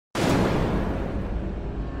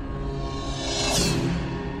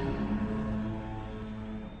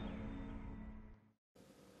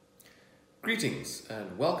Greetings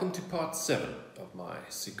and welcome to part 7 of my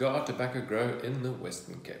cigar tobacco grow in the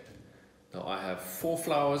Western Cape. Now I have 4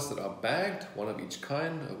 flowers that are bagged, one of each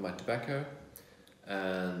kind of my tobacco,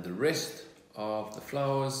 and the rest of the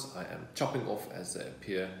flowers I am chopping off as they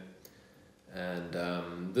appear,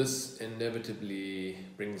 and this inevitably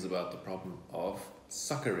brings about the problem of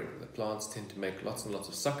suckering. The plants tend to make lots and lots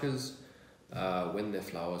of suckers when their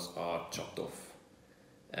flowers are chopped off,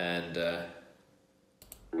 and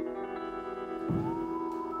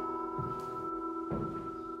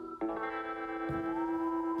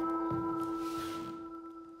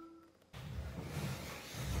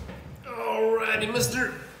alrighty,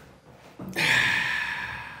 mister.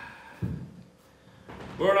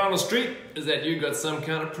 Word on the street is that you got some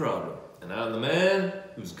kind of problem, and I'm the man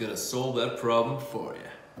who's gonna solve that problem for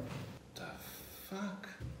you. The fuck?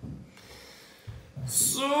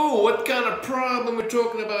 So, what kind of problem we're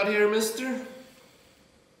talking about here, mister?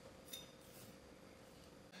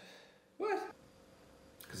 What?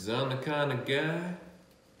 'Cause I'm the kind of guy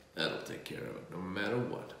that'll take care of it no matter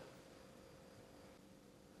what.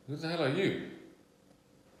 Who the hell are you?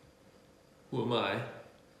 Who am I?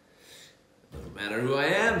 Doesn't matter who I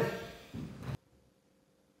am.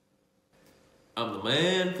 I'm the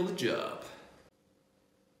man for the job.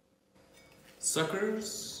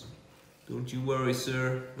 Suckers, don't you worry,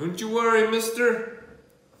 sir. Don't you worry, mister.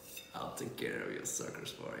 I'll take care of your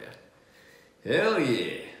suckers for you. Hell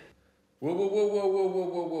yeah. Whoa, whoa, whoa, whoa, whoa, whoa,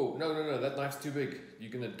 whoa, whoa. No, that knife's too big.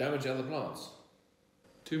 You're gonna damage other plants.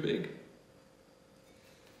 Too big?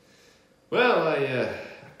 Well, I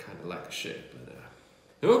kind of like the shape, but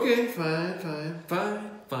okay, fine.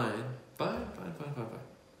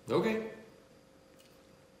 Okay,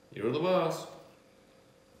 you're the boss.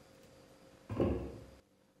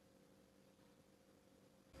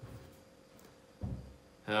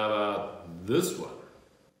 How about this one?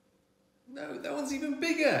 No, that one's even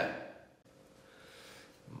bigger.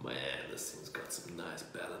 Man, this thing's got some nice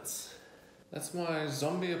balance. That's my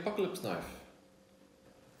zombie apocalypse knife.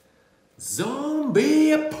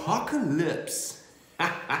 Zombie apocalypse!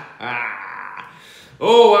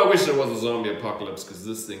 Oh, I wish there was a zombie apocalypse, because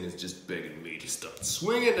this thing is just begging me to start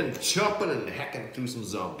swinging and chopping and hacking through some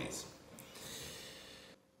zombies.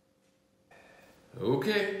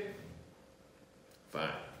 Okay.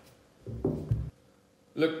 Fine.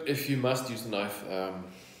 Look, if you must use the knife,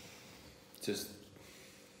 just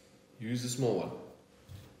use the small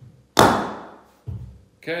one.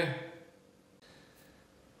 Okay?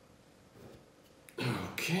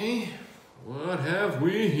 Okay, what have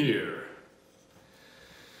we here?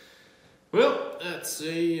 Well, that's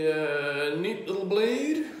a neat little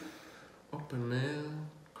blade. Open nail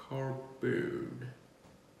cardboard.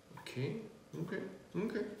 Okay.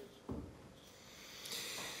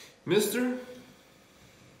 Mister,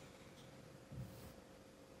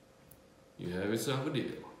 you have yourself a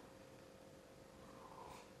deal.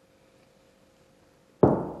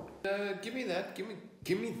 Give me that.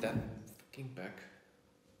 Give me that fucking back.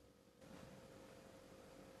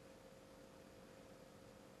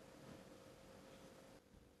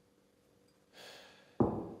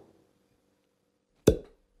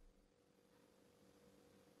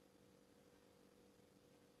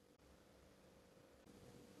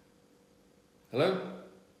 Hello?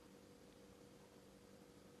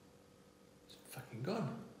 It's fucking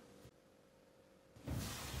gone.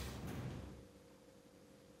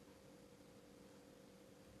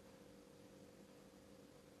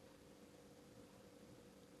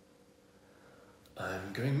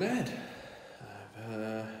 I'm going mad.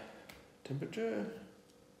 I've temperature.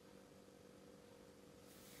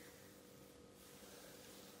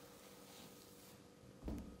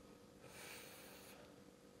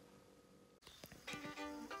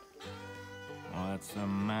 Oh, that's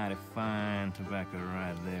some mighty fine tobacco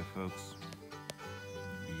right there, folks.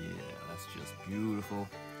 Yeah, that's just beautiful.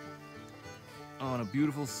 On a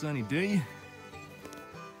beautiful sunny day.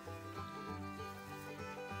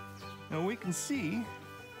 Now we can see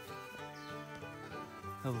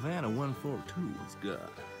Havana 142 has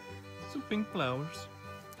got some pink flowers.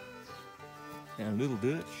 And Little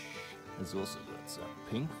Dutch has also got some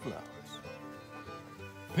pink flowers.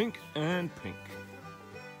 Pink and pink.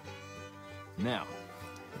 Now,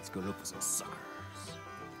 let's go look for some suckers.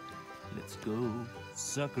 Let's go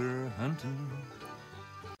sucker hunting.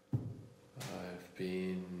 I've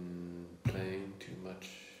been playing too much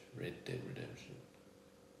Red Dead Redemption.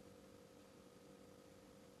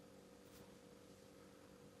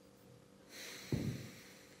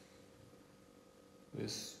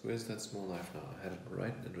 Where's that small knife now? I had it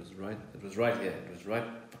right. It was right here. It was right here. It was right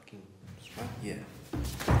fucking here.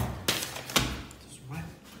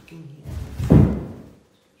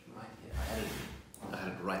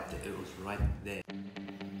 right there.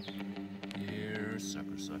 Here,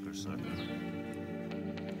 sucker, sucker, sucker.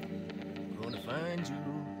 I'm gonna find you.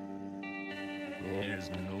 There's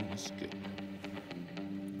no escape.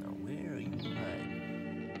 Now where are you hiding?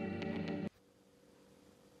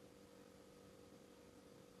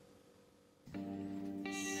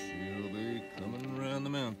 She'll be coming around the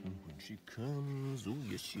mountain when she comes. Oh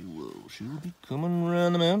yes she will. She'll be coming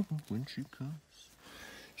around the mountain when she comes.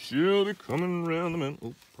 She'll be coming around the mountain.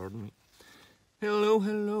 Oh, pardon me. Hello,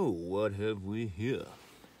 hello, what have we here?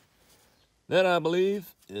 That, I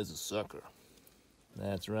believe, is a sucker.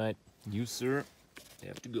 That's right. You, sir,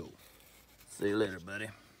 have to go. See you later, buddy.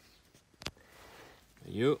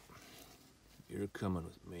 You're coming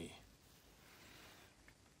with me.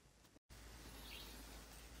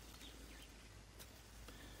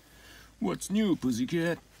 What's new,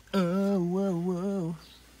 pussycat? Oh, whoa, whoa.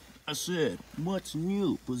 I said, what's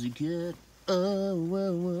new, pussycat? Oh,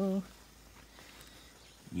 whoa, whoa.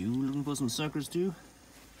 You looking for some suckers, too?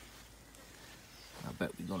 I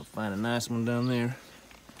bet we're gonna find a nice one down there.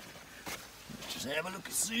 Just have a look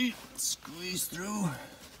and see. Squeeze through.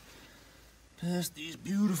 Past these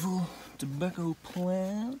beautiful tobacco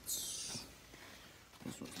plants.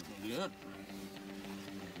 This one's looking good.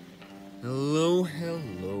 Hello,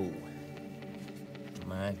 hello.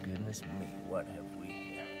 My goodness me, what have we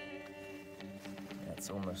here? That's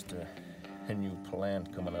almost a new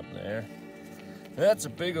plant coming up there. That's a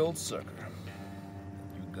big old sucker.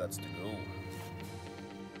 You gots to go.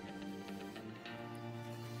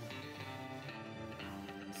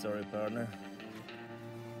 Sorry, partner.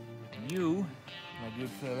 You, my good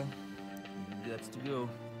fella, you gots to go.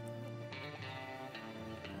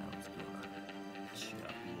 Now let's go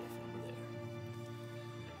chop you off over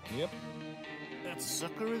there. Yep, that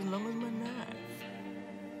sucker as long as my knife.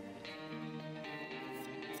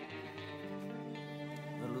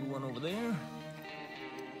 Got a little one over there.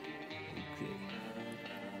 Okay.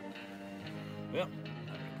 Yep,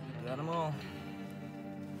 got them all.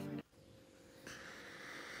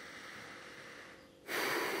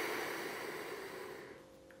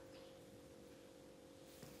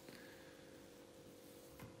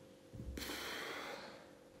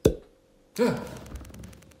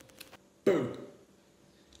 Boom.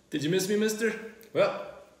 Did you miss me, mister? Well,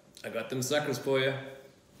 I got them suckers for you.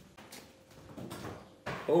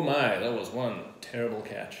 Oh my, that was one terrible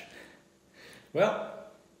catch. Well,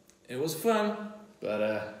 it was fun, but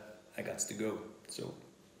I got to go. So,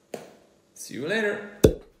 see you later.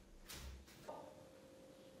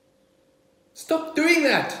 Stop doing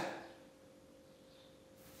that!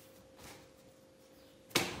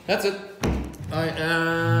 That's it. I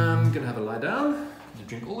am gonna have a lie down,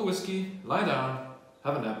 drink all the whiskey, lie down,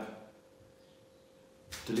 have a nap,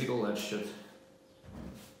 delete all that shit.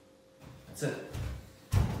 That's it.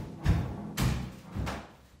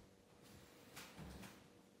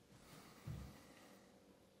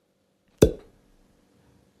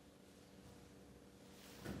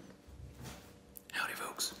 Howdy,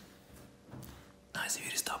 folks. Nice of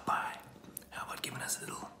you to stop by. How about giving us a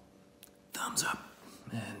little thumbs up?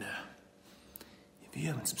 And if you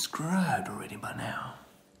haven't subscribed already by now,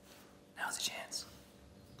 now's the chance.